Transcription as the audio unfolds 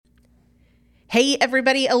Hey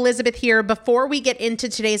everybody, Elizabeth here. Before we get into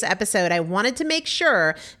today's episode, I wanted to make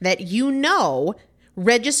sure that you know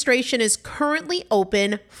registration is currently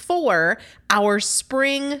open for our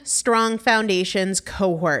Spring Strong Foundations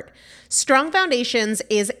cohort. Strong Foundations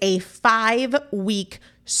is a 5-week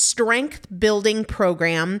strength building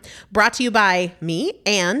program brought to you by me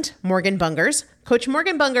and Morgan Bungers. Coach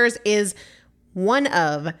Morgan Bungers is one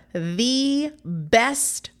of the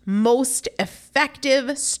best, most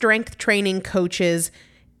effective strength training coaches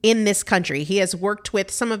in this country. He has worked with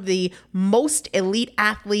some of the most elite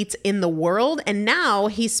athletes in the world, and now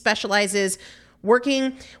he specializes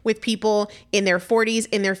working with people in their 40s,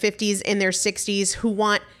 in their 50s, in their 60s who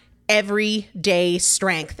want everyday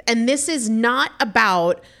strength. And this is not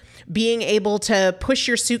about being able to push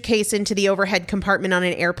your suitcase into the overhead compartment on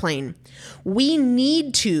an airplane. We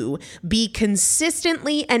need to be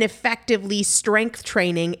consistently and effectively strength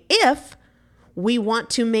training if we want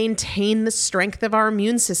to maintain the strength of our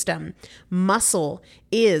immune system. Muscle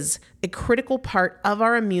is a critical part of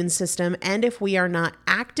our immune system, and if we are not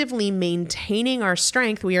actively maintaining our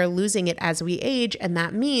strength, we are losing it as we age, and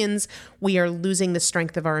that means we are losing the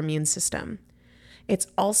strength of our immune system. It's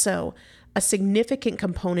also a significant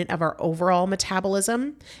component of our overall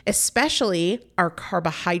metabolism, especially our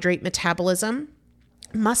carbohydrate metabolism.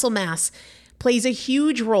 Muscle mass plays a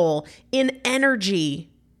huge role in energy,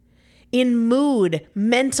 in mood,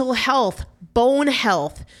 mental health, bone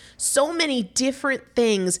health, so many different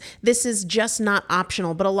things. This is just not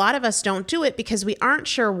optional, but a lot of us don't do it because we aren't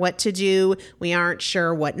sure what to do. We aren't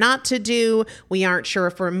sure what not to do. We aren't sure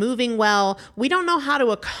if we're moving well. We don't know how to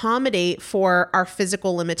accommodate for our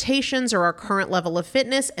physical limitations or our current level of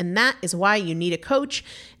fitness, and that is why you need a coach,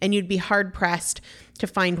 and you'd be hard-pressed to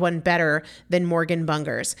find one better than Morgan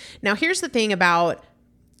Bungers. Now, here's the thing about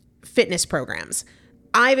fitness programs.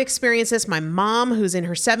 I've experienced this. My mom, who's in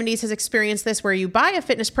her 70s, has experienced this, where you buy a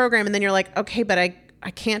fitness program and then you're like, okay, but I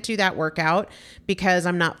can't do that workout because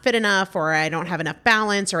I'm not fit enough, or I don't have enough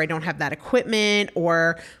balance, or I don't have that equipment,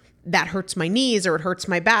 or that hurts my knees, or it hurts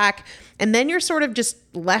my back. And then you're sort of just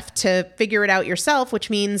left to figure it out yourself, which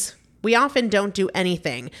means we often don't do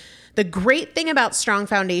anything. The great thing about Strong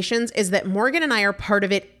Foundations is that Morgan and I are part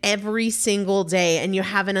of it every single day, and you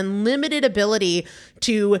have an unlimited ability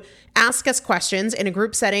to ask us questions in a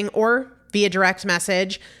group setting or via direct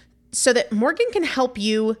message so that Morgan can help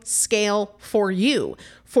you scale for you,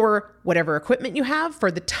 for whatever equipment you have, for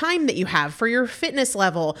the time that you have, for your fitness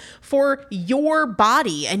level, for your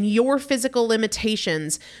body and your physical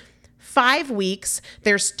limitations. 5 weeks,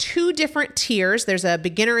 there's 2 different tiers. There's a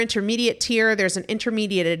beginner intermediate tier. There's an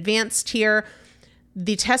intermediate advanced tier.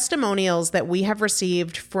 The testimonials that we have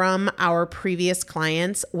received from our previous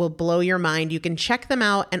clients will blow your mind. You can check them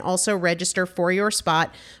out and also register for your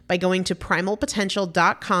spot by going to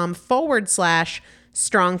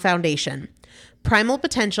primalpotential.com/strong foundation.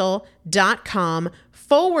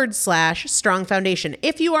 primalpotential.com/strong foundation.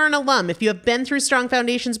 If you are an alum, if you have been through Strong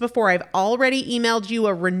Foundations before, I've already emailed you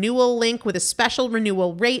a renewal link with a special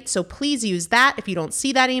renewal rate, so please use that. If you don't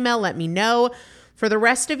see that email, let me know. For the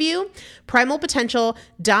rest of you,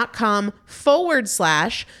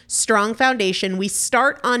 primalpotential.com/strong foundation. We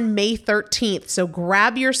start on May 13th, so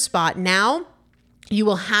grab your spot now. You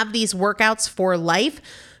will have these workouts for life.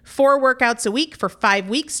 4 workouts a week for 5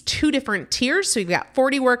 weeks, 2 different tiers. So you've got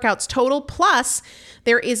 40 workouts total. Plus,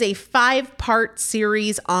 there is a 5-part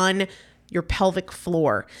series on your pelvic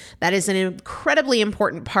floor. That is an incredibly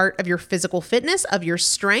important part of your physical fitness, of your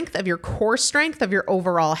strength, of your core strength, of your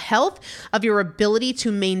overall health, of your ability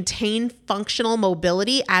to maintain functional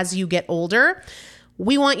mobility as you get older.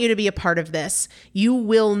 We want you to be a part of this. You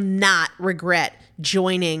will not regret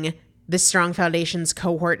joining the Strong Foundations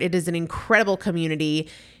cohort. It is an incredible community.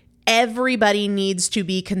 Everybody needs to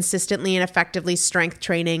be consistently and effectively strength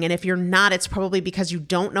training. And if you're not, it's probably because you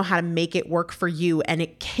don't know how to make it work for you. And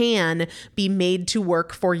it can be made to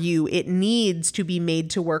work for you. It needs to be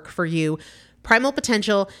made to work for you.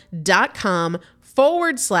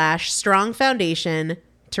 primalpotential.com/strong foundation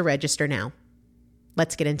to register now.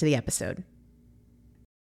 Let's get into the episode.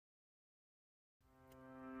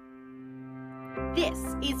 This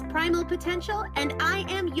is Primal Potential, and I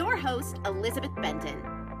am your host, Elizabeth Benton.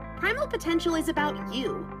 Primal Potential is about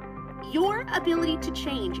you. Your ability to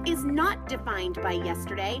change is not defined by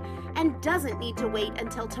yesterday and doesn't need to wait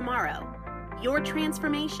until tomorrow. Your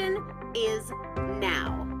transformation is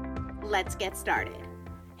now. Let's get started.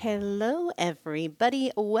 Hello,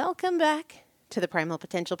 everybody. Welcome back to the Primal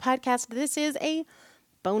Potential Podcast. This is a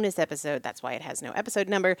bonus episode. That's why it has no episode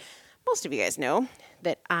number. Most of you guys know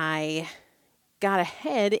that I got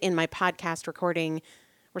ahead in my podcast recording.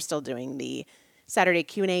 We're still doing the Saturday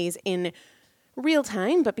Q&As in real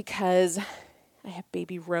time, but because I have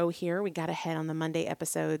baby Ro here, we got ahead on the Monday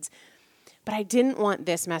episodes. But I didn't want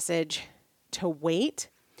this message to wait.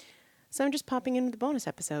 So I'm just popping in the bonus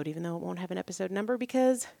episode, even though it won't have an episode number,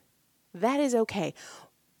 because that is okay.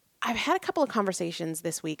 I've had a couple of conversations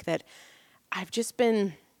this week that I've just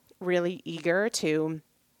been really eager to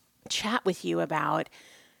chat with you about,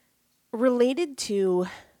 related to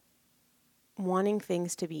wanting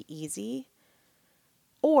things to be easy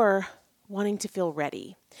or wanting to feel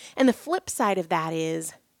ready. And the flip side of that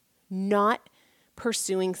is not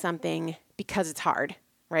pursuing something because it's hard,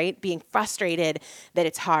 right? Being frustrated that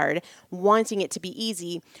it's hard, wanting it to be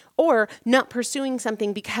easy, or not pursuing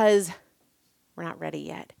something because we're not ready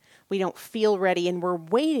yet. We don't feel ready and we're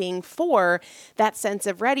waiting for that sense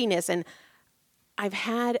of readiness. And I've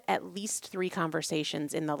had at least 3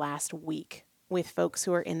 conversations in the last week with folks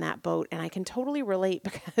who are in that boat. And I can totally relate,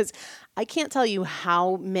 because I can't tell you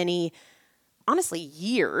how many, honestly,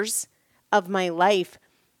 years of my life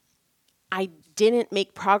I didn't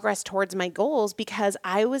make progress towards my goals because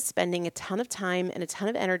I was spending a ton of time and a ton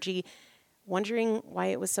of energy wondering why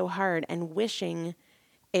it was so hard and wishing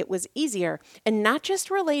it was easier. And not just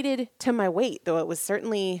related to my weight, though it was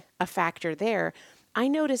certainly a factor there. I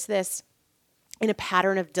noticed this in a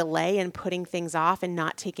pattern of delay and putting things off and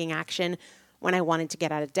not taking action when I wanted to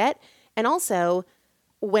get out of debt. And also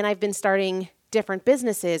when I've been starting different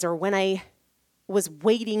businesses, or when I was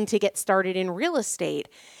waiting to get started in real estate.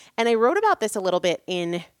 And I wrote about this a little bit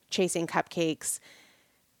in Chasing Cupcakes,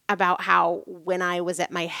 about how when I was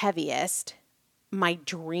at my heaviest, my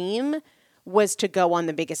dream was to go on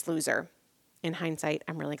The Biggest Loser. In hindsight,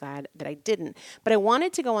 I'm really glad that I didn't. But I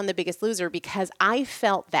wanted to go on The Biggest Loser because I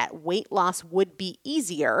felt that weight loss would be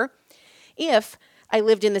easier if I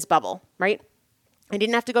lived in this bubble, right? I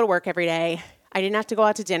didn't have to go to work every day. I didn't have to go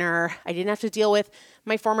out to dinner. I didn't have to deal with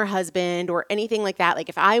my former husband or anything like that. Like,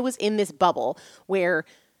 if I was in this bubble where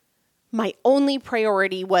my only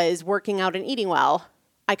priority was working out and eating well,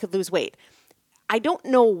 I could lose weight. I don't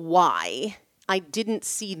know why I didn't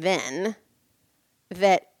see then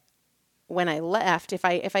that when I left, if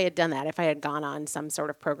I had done that, if I had gone on some sort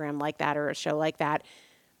of program like that or a show like that,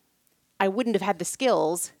 I wouldn't have had the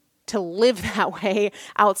skills to live that way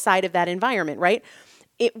outside of that environment, right?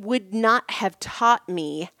 It would not have taught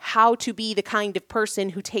me how to be the kind of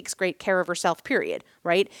person who takes great care of herself, period,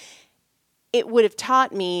 right? It would have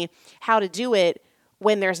taught me how to do it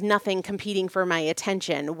when there's nothing competing for my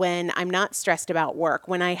attention, when I'm not stressed about work,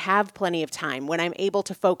 when I have plenty of time, when I'm able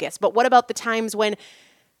to focus. But what about the times when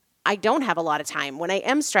I don't have a lot of time, when I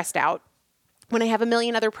am stressed out, when I have a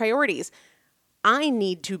million other priorities? I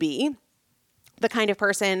need to be the kind of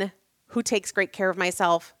person who takes great care of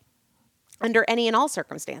myself under any and all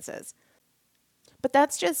circumstances. But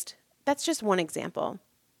that's just one example.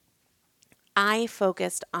 I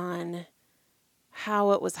focused on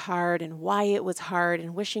how it was hard and why it was hard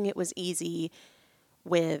and wishing it was easy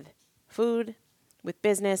with food, with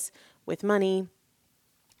business, with money.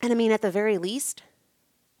 And I mean, at the very least,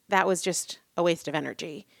 that was just a waste of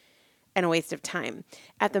energy and a waste of time.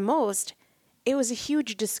 At the most, it was a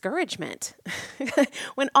huge discouragement.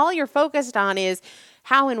 When all you're focused on is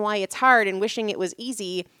how and why it's hard and wishing it was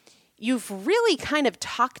easy, you've really kind of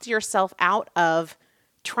talked yourself out of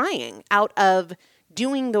trying, out of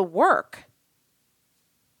doing the work.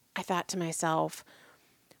 I thought to myself,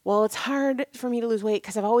 well, it's hard for me to lose weight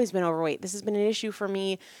because I've always been overweight. This has been an issue for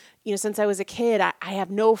me, since I was a kid. I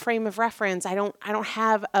have no frame of reference. I don't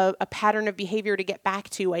have a pattern of behavior to get back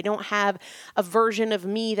to. I don't have a version of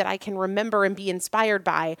me that I can remember and be inspired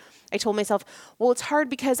by. I told myself, well, it's hard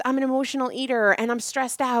because I'm an emotional eater and I'm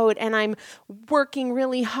stressed out and I'm working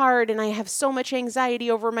really hard and I have so much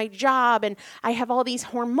anxiety over my job and I have all these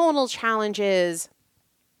hormonal challenges.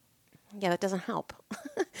 Yeah, that doesn't help.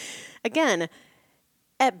 Again,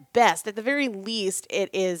 at best, at the very least, it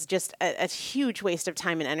is just a huge waste of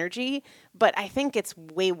time and energy. But I think it's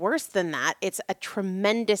way worse than that. It's a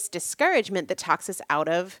tremendous discouragement that talks us out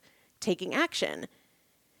of taking action.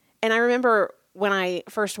 And I remember when I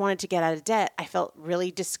first wanted to get out of debt, I felt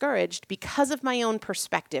really discouraged because of my own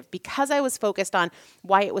perspective, because I was focused on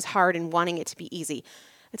why it was hard and wanting it to be easy.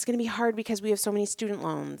 It's going to be hard because we have so many student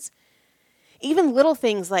loans. Even little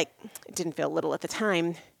things like, it didn't feel little at the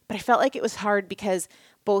time, but I felt like it was hard because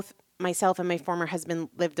both myself and my former husband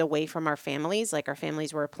lived away from our families. Like, our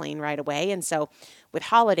families were a plane ride away. And so with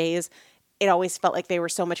holidays, it always felt like they were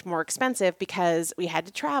so much more expensive because we had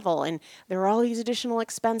to travel and there were all these additional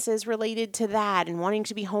expenses related to that and wanting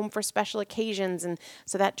to be home for special occasions. And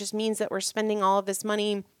so that just means that we're spending all of this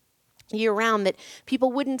money year round that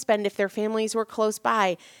people wouldn't spend if their families were close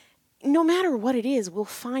by. no matter what it is, we'll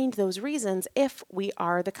find those reasons if we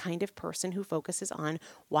are the kind of person who focuses on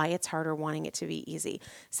why it's hard or wanting it to be easy.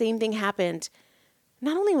 Same thing happened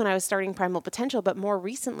not only when I was starting Primal Potential, but more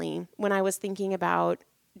recently when I was thinking about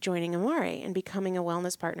joining Amare and becoming a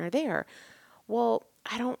wellness partner there. Well,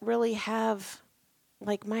 I don't really have,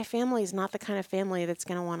 my family is not the kind of family that's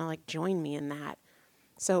going to want to join me in that.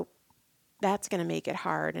 So that's going to make it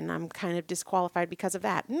hard, and I'm kind of disqualified because of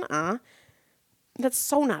that. That's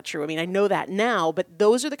so not true. I mean, I know that now, but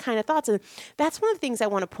those are the kind of thoughts. And that's one of the things I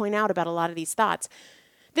want to point out about a lot of these thoughts.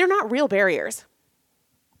 They're not real barriers.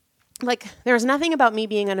 There's nothing about me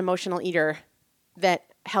being an emotional eater that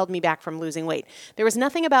held me back from losing weight. There was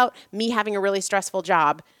nothing about me having a really stressful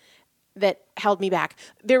job that held me back.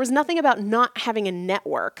 There was nothing about not having a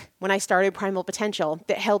network when I started Primal Potential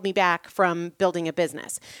that held me back from building a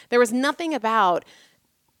business. There was nothing about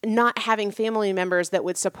not having family members that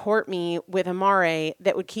would support me with Amare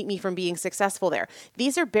that would keep me from being successful there.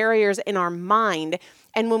 These are barriers in our mind.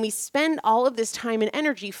 And when we spend all of this time and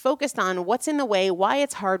energy focused on what's in the way, why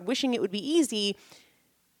it's hard, wishing it would be easy,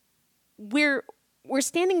 we're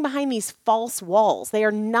standing behind these false walls. They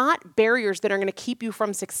are not barriers that are going to keep you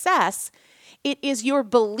from success. It is your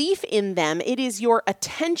belief in them. It is your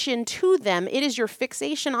attention to them. It is your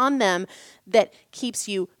fixation on them that keeps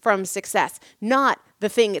you from success, not the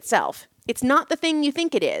thing itself. It's not the thing you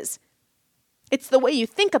think it is. It's the way you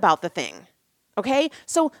think about the thing. Okay?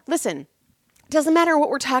 So listen, it doesn't matter what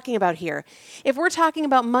we're talking about here. If we're talking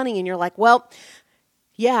about money and you're like, well,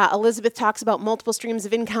 yeah, Elizabeth talks about multiple streams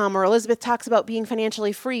of income, or Elizabeth talks about being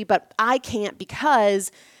financially free, but I can't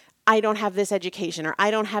because I don't have this education, or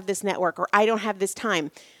I don't have this network, or I don't have this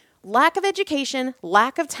time. Lack of education,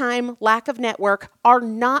 lack of time, lack of network are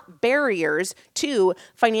not barriers to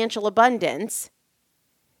financial abundance,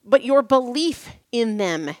 but your belief in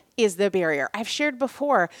them is the barrier. I've shared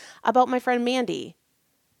before about my friend Mandy,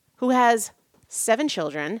 who has 7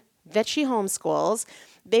 children that she homeschools.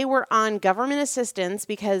 They were on government assistance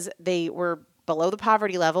because they were below the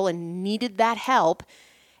poverty level and needed that help.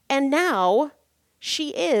 And now she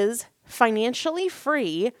is financially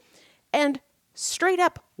free and straight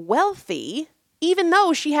up wealthy, even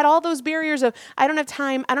though she had all those barriers of, I don't have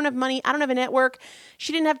time, I don't have money, I don't have a network.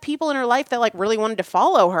 She didn't have people in her life that really wanted to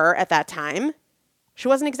follow her at that time. She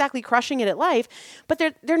wasn't exactly crushing it at life, but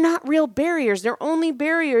they're not real barriers. They're only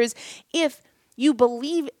barriers if you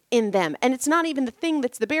believe in them. And it's not even the thing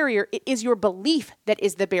that's the barrier. It is your belief that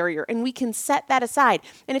is the barrier. And we can set that aside.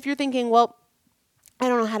 And if you're thinking, well, I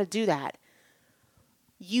don't know how to do that,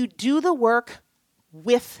 you do the work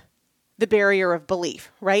with the barrier of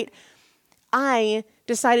belief, right? I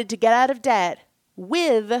decided to get out of debt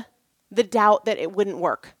with the doubt that it wouldn't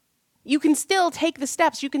work. You can still take the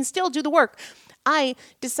steps. You can still do the work. I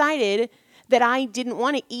decided that I didn't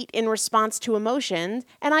want to eat in response to emotions,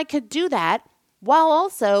 and I could do that while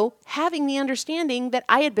also having the understanding that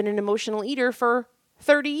I had been an emotional eater for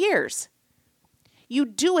 30 years. You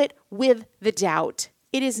do it with the doubt.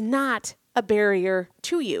 It is not a barrier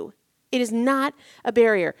to you. It is not a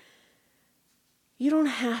barrier. You don't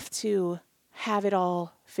have to have it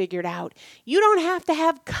all figured out. You don't have to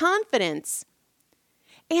have confidence.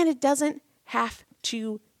 And it doesn't have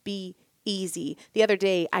to be easy. The other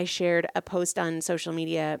day, I shared a post on social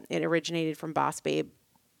media. It originated from Boss Babe.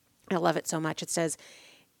 I love it so much. It says,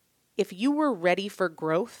 if you were ready for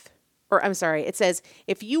growth, it says,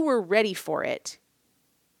 if you were ready for it,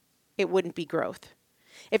 it wouldn't be growth.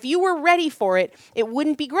 If you were ready for it, it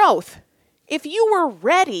wouldn't be growth. If you were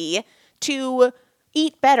ready to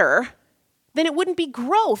eat better, then it wouldn't be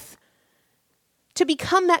growth to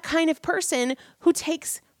become that kind of person who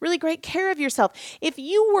takes really great care of yourself. If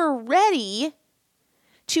you were ready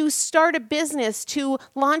to start a business, to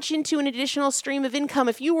launch into an additional stream of income,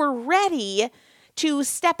 if you were ready to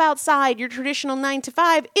step outside your traditional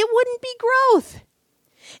 9-to-5, it wouldn't be growth.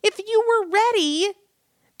 If you were ready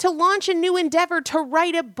to launch a new endeavor, to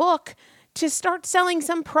write a book, to start selling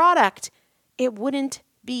some product, it wouldn't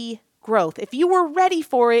be growth. If you were ready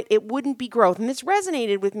for it, it wouldn't be growth. And this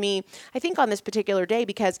resonated with me, I think, on this particular day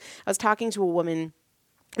because I was talking to a woman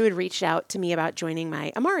who had reached out to me about joining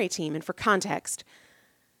my Amare team. And for context,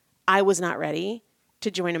 I was not ready to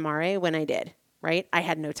join Amare when I did, right? I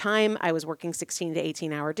had no time. I was working 16 to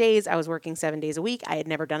 18-hour days. I was working 7 days a week. I had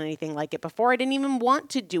never done anything like it before. I didn't even want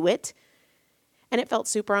to do it. And it felt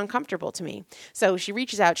super uncomfortable to me. So she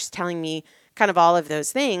reaches out. She's telling me kind of all of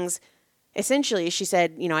those things. Essentially, she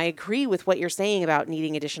said, I agree with what you're saying about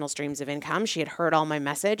needing additional streams of income. She had heard all my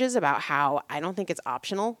messages about how I don't think it's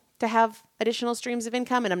optional to have additional streams of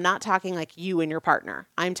income. And I'm not talking like you and your partner.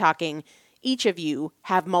 I'm talking Each of you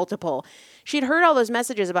have multiple. She'd heard all those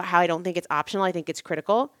messages about how I don't think it's optional. I think it's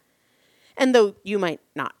critical. And though you might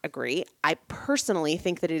not agree, I personally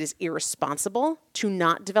think that it is irresponsible to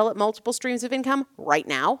not develop multiple streams of income right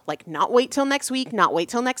now. Like, not wait till next week, not wait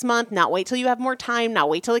till next month, not wait till you have more time, not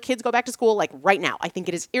wait till the kids go back to school. Like, right now. I think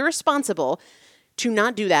it is irresponsible to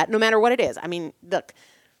not do that, no matter what it is. I mean, look,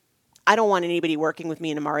 I don't want anybody working with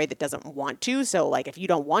me in Amare that doesn't want to. So, like, if you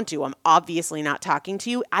don't want to, I'm obviously not talking to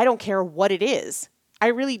you. I don't care what it is. I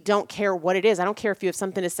really don't care what it is. I don't care if you have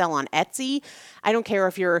something to sell on Etsy. I don't care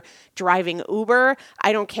if you're driving Uber.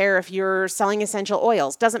 I don't care if you're selling essential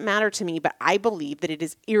oils. Doesn't matter to me, but I believe that it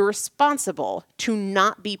is irresponsible to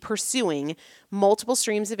not be pursuing multiple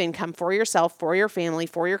streams of income for yourself, for your family,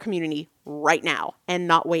 for your community right now and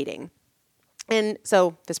not waiting. And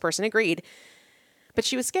so this person agreed, but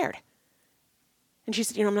she was scared. And she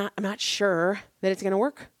said, I'm not sure that it's going to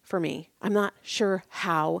work for me. I'm not sure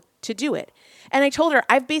how to do it. And I told her,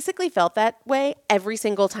 I've basically felt that way every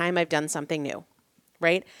single time I've done something new,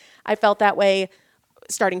 right? I felt that way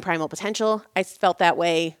starting Primal Potential. I felt that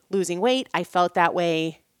way losing weight. I felt that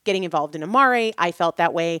way getting involved in Amare. I felt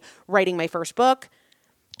that way writing my first book.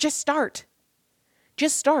 Just start.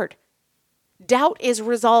 Just start. Doubt is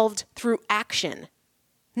resolved through action,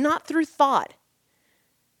 not through thought,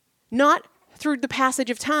 not through the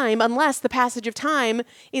passage of time, unless the passage of time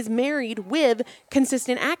is married with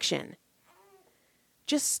consistent action.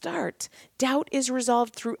 Just start. Doubt is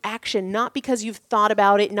resolved through action, not because you've thought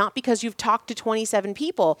about it, not because you've talked to 27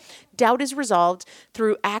 people. Doubt is resolved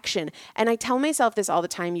through action. And I tell myself this all the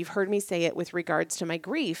time. You've heard me say it with regards to my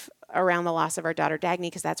grief around the loss of our daughter, Dagny,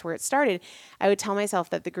 because that's where it started. I would tell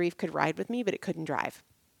myself that the grief could ride with me, but it couldn't drive.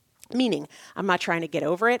 Meaning, I'm not trying to get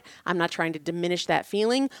over it. I'm not trying to diminish that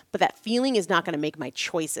feeling, but that feeling is not going to make my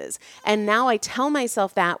choices. And now I tell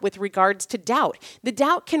myself that with regards to doubt. The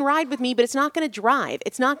doubt can ride with me, but it's not going to drive.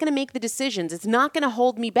 It's not going to make the decisions. It's not going to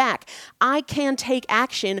hold me back. I can take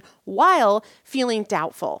action while feeling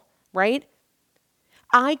doubtful, right?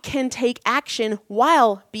 I can take action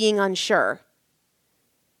while being unsure.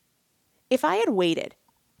 If I had waited,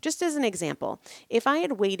 just as an example, if I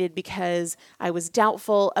had waited because I was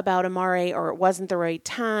doubtful about Amare or it wasn't the right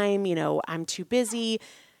time, I'm too busy,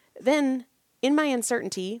 then in my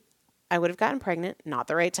uncertainty, I would have gotten pregnant, not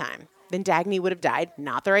the right time. Then Dagny would have died,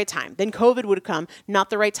 not the right time. Then COVID would have come, not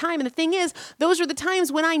the right time. And the thing is, those were the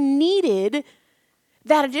times when I needed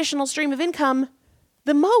that additional stream of income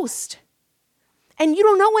the most. And you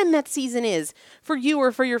don't know when that season is for you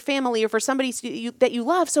or for your family or for somebody that you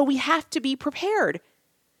love, so we have to be prepared.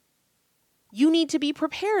 You need to be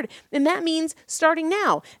prepared. And that means starting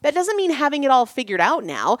now. That doesn't mean having it all figured out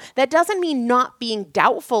now. That doesn't mean not being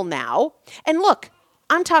doubtful now. And look,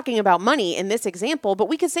 I'm talking about money in this example, but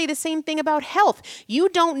we could say the same thing about health. You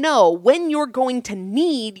don't know when you're going to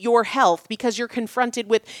need your health because you're confronted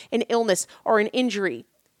with an illness or an injury.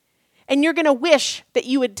 And you're going to wish that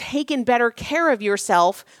you had taken better care of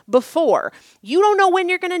yourself before. You don't know when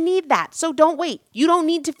you're going to need that, so don't wait. You don't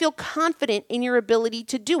need to feel confident in your ability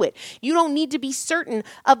to do it. You don't need to be certain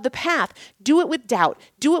of the path. Do it with doubt.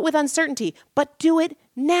 Do it with uncertainty, but do it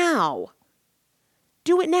now.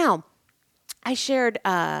 Do it now. I shared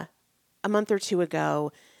a month or two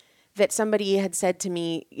ago that somebody had said to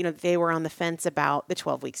me, they were on the fence about the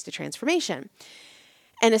 12 weeks to transformation.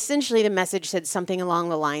 And essentially the message said something along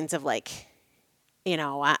the lines of I'm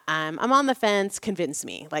on the fence, convince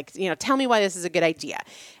me. Tell me why this is a good idea.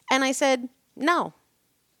 And I said, no,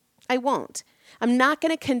 I won't. I'm not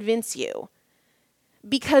going to convince you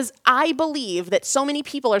because I believe that so many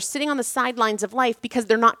people are sitting on the sidelines of life because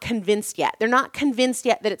they're not convinced yet. They're not convinced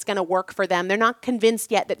yet that it's going to work for them. They're not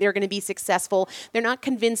convinced yet that they're going to be successful. They're not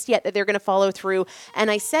convinced yet that they're going to follow through.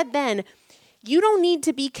 And I said then, you don't need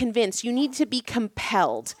to be convinced. You need to be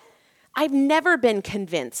compelled. I've never been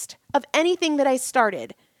convinced of anything that I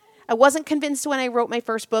started. I wasn't convinced when I wrote my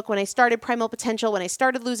first book, when I started Primal Potential, when I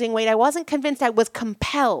started losing weight. I wasn't convinced. I was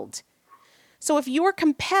compelled. So if you're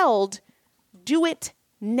compelled, do it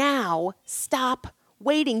now. Stop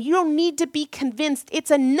waiting. You don't need to be convinced.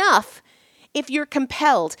 It's enough if you're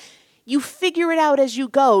compelled. You figure it out as you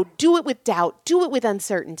go. Do it with doubt. Do it with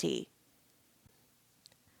uncertainty.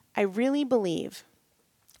 I really believe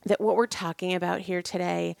that what we're talking about here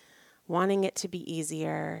today, wanting it to be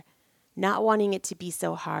easier, not wanting it to be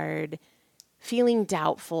so hard, feeling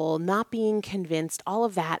doubtful, not being convinced, all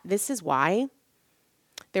of that, this is why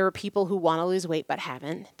there are people who want to lose weight but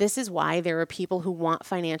haven't. This is why there are people who want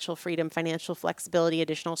financial freedom, financial flexibility,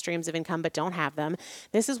 additional streams of income but don't have them.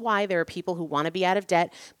 This is why there are people who want to be out of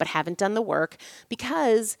debt but haven't done the work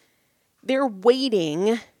because they're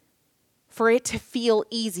waiting for it to feel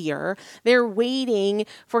easier. They're waiting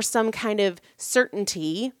for some kind of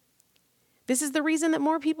certainty. This is the reason that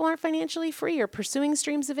more people aren't financially free or pursuing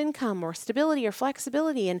streams of income or stability or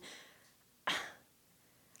flexibility. And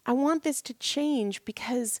I want this to change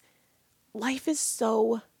because life is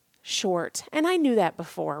so short. And I knew that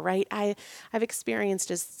before, right? I've experienced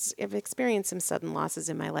some sudden losses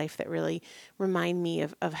in my life that really remind me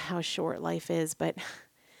of how short life is. But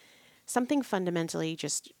something fundamentally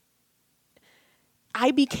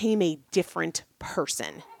I became a different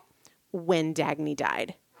person when Dagny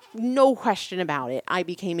died. No question about it. I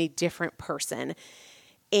became a different person.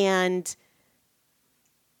 And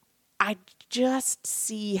I just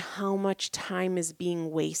see how much time is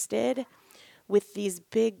being wasted with these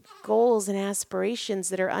big goals and aspirations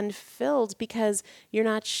that are unfilled because you're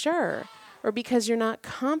not sure or because you're not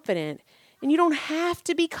confident. And you don't have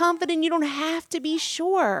to be confident. You don't have to be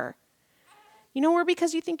sure. Or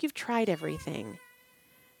because you think you've tried everything.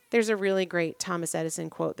 There's a really great Thomas Edison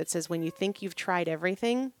quote that says, when you think you've tried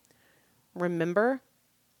everything, remember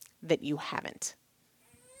that you haven't.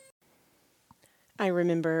 I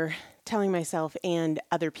remember telling myself and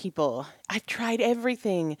other people, I've tried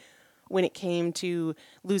everything when it came to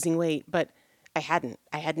losing weight, but I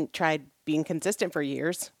hadn't tried being consistent for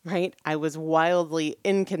years, right? I was wildly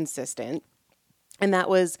inconsistent, and that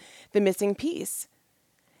was the missing piece.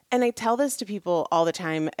 And I tell this to people all the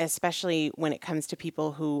time, especially when it comes to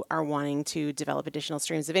people who are wanting to develop additional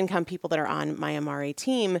streams of income, people that are on my MRA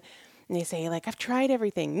team. And they say, I've tried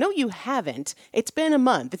everything. No, you haven't. It's been a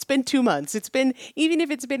month. It's been 2 months. Even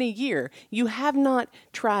if it's been a year, you have not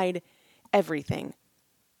tried everything.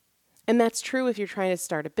 And that's true if you're trying to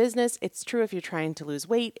start a business. It's true if you're trying to lose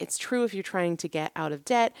weight. It's true if you're trying to get out of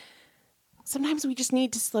debt. Sometimes we just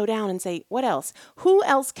need to slow down and say, what else? Who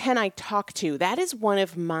else can I talk to? That is one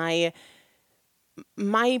of my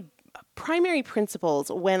primary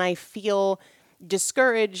principles when I feel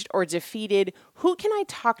discouraged or defeated. Who can I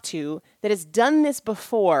talk to that has done this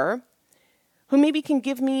before, who maybe can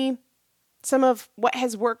give me some of what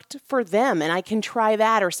has worked for them and I can try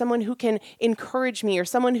that, or someone who can encourage me, or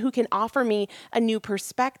someone who can offer me a new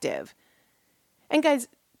perspective. And guys,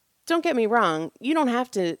 don't get me wrong, you don't have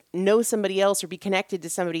to know somebody else or be connected to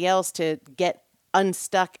somebody else to get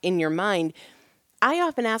unstuck in your mind. I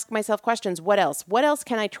often ask myself questions, what else? What else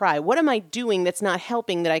can I try? What am I doing that's not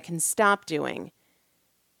helping that I can stop doing?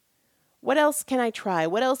 What else can I try?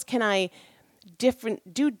 What else can I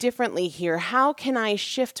do differently here? How can I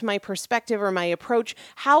shift my perspective or my approach?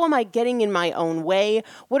 How am I getting in my own way?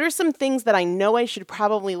 What are some things that I know I should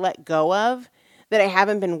probably let go of that I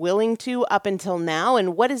haven't been willing to up until now?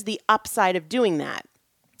 And what is the upside of doing that?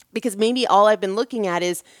 Because maybe all I've been looking at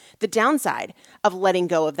is the downside of letting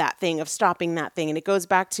go of that thing, of stopping that thing. And it goes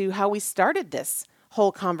back to how we started this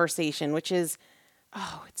whole conversation, which is,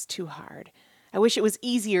 it's too hard. I wish it was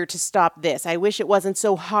easier to stop this. I wish it wasn't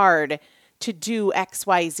so hard to do X,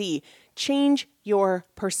 Y, Z. Change your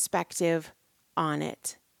perspective on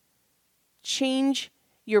it. Change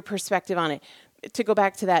your perspective on it. To go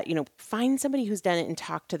back to that, find somebody who's done it and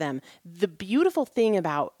talk to them. The beautiful thing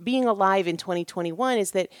about being alive in 2021 is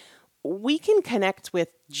that we can connect with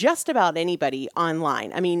just about anybody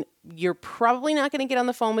online. I mean, you're probably not going to get on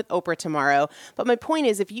the phone with Oprah tomorrow, but my point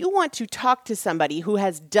is, if you want to talk to somebody who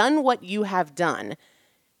has done what you have done,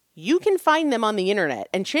 you can find them on the internet,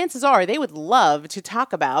 and chances are they would love to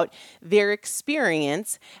talk about their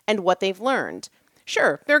experience and what they've learned.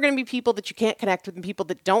 Sure, there are going to be people that you can't connect with and people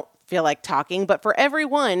that don't feel like talking, but for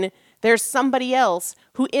everyone, there's somebody else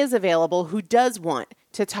who is available who does want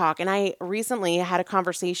to talk. And I recently had a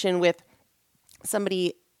conversation with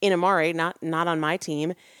somebody in Amare, not on my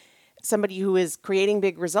team, somebody who is creating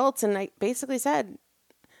big results, and I basically said,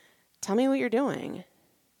 tell me what you're doing.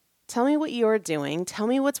 Tell me what you're doing. Tell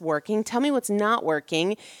me what's working. Tell me what's not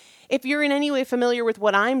working. If you're in any way familiar with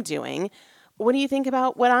what I'm doing, what do you think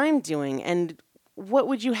about what I'm doing? And what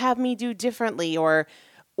would you have me do differently? Or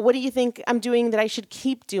what do you think I'm doing that I should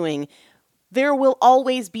keep doing? There will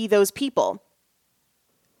always be those people.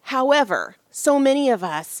 However, so many of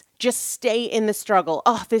us just stay in the struggle.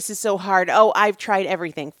 Oh, this is so hard. Oh, I've tried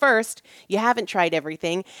everything. First, you haven't tried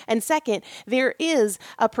everything. And second, there is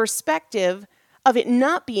a perspective of it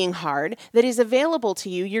not being hard that is available to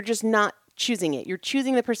you. You're just not choosing it. You're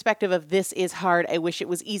choosing the perspective of this is hard. I wish it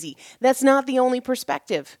was easy. That's not the only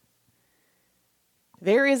perspective.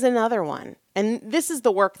 There is another one. And this is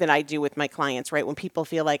the work that I do with my clients, right? When people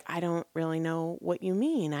feel like, I don't really know what you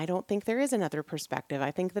mean. I don't think there is another perspective. I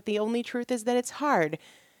think that the only truth is that it's hard.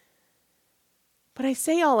 But I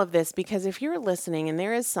say all of this because if you're listening and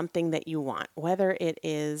there is something that you want, whether it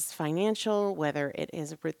is financial, whether it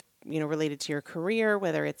is with related to your career,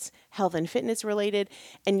 whether it's health and fitness related,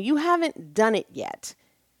 and you haven't done it yet,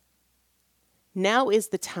 now is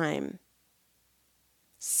the time.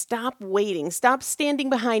 Stop waiting. Stop standing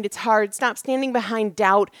behind it's hard. Stop standing behind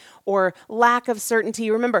doubt or lack of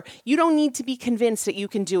certainty. Remember, you don't need to be convinced that you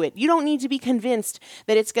can do it. You don't need to be convinced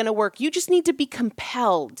that it's going to work. You just need to be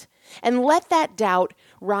compelled and let that doubt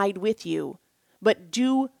ride with you. But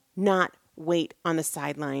do not wait on the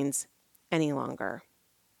sidelines any longer.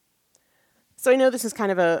 So I know this is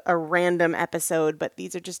kind of a random episode, but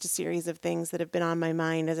these are just a series of things that have been on my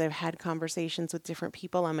mind as I've had conversations with different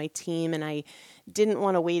people on my team, and I didn't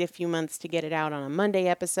want to wait a few months to get it out on a Monday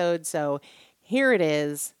episode, so here it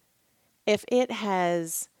is. If it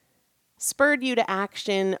has spurred you to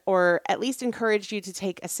action or at least encouraged you to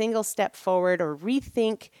take a single step forward or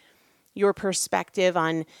rethink your perspective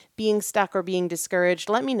on being stuck or being discouraged,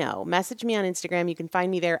 let me know. Message me on Instagram. You can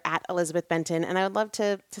find me there at Elizabeth Benton, and I would love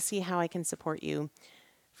to see how I can support you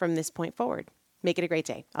from this point forward. Make it a great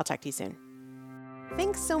day. I'll talk to you soon.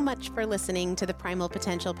 Thanks so much for listening to the Primal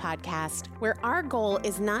Potential Podcast, where our goal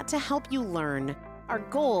is not to help you learn. Our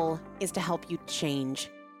goal is to help you change.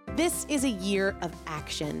 This is a year of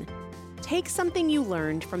action. Take something you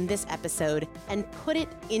learned from this episode and put it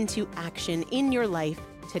into action in your life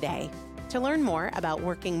today. To learn more about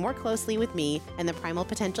working more closely with me and the Primal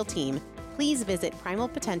Potential team, please visit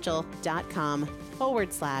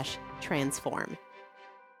primalpotential.com/transform.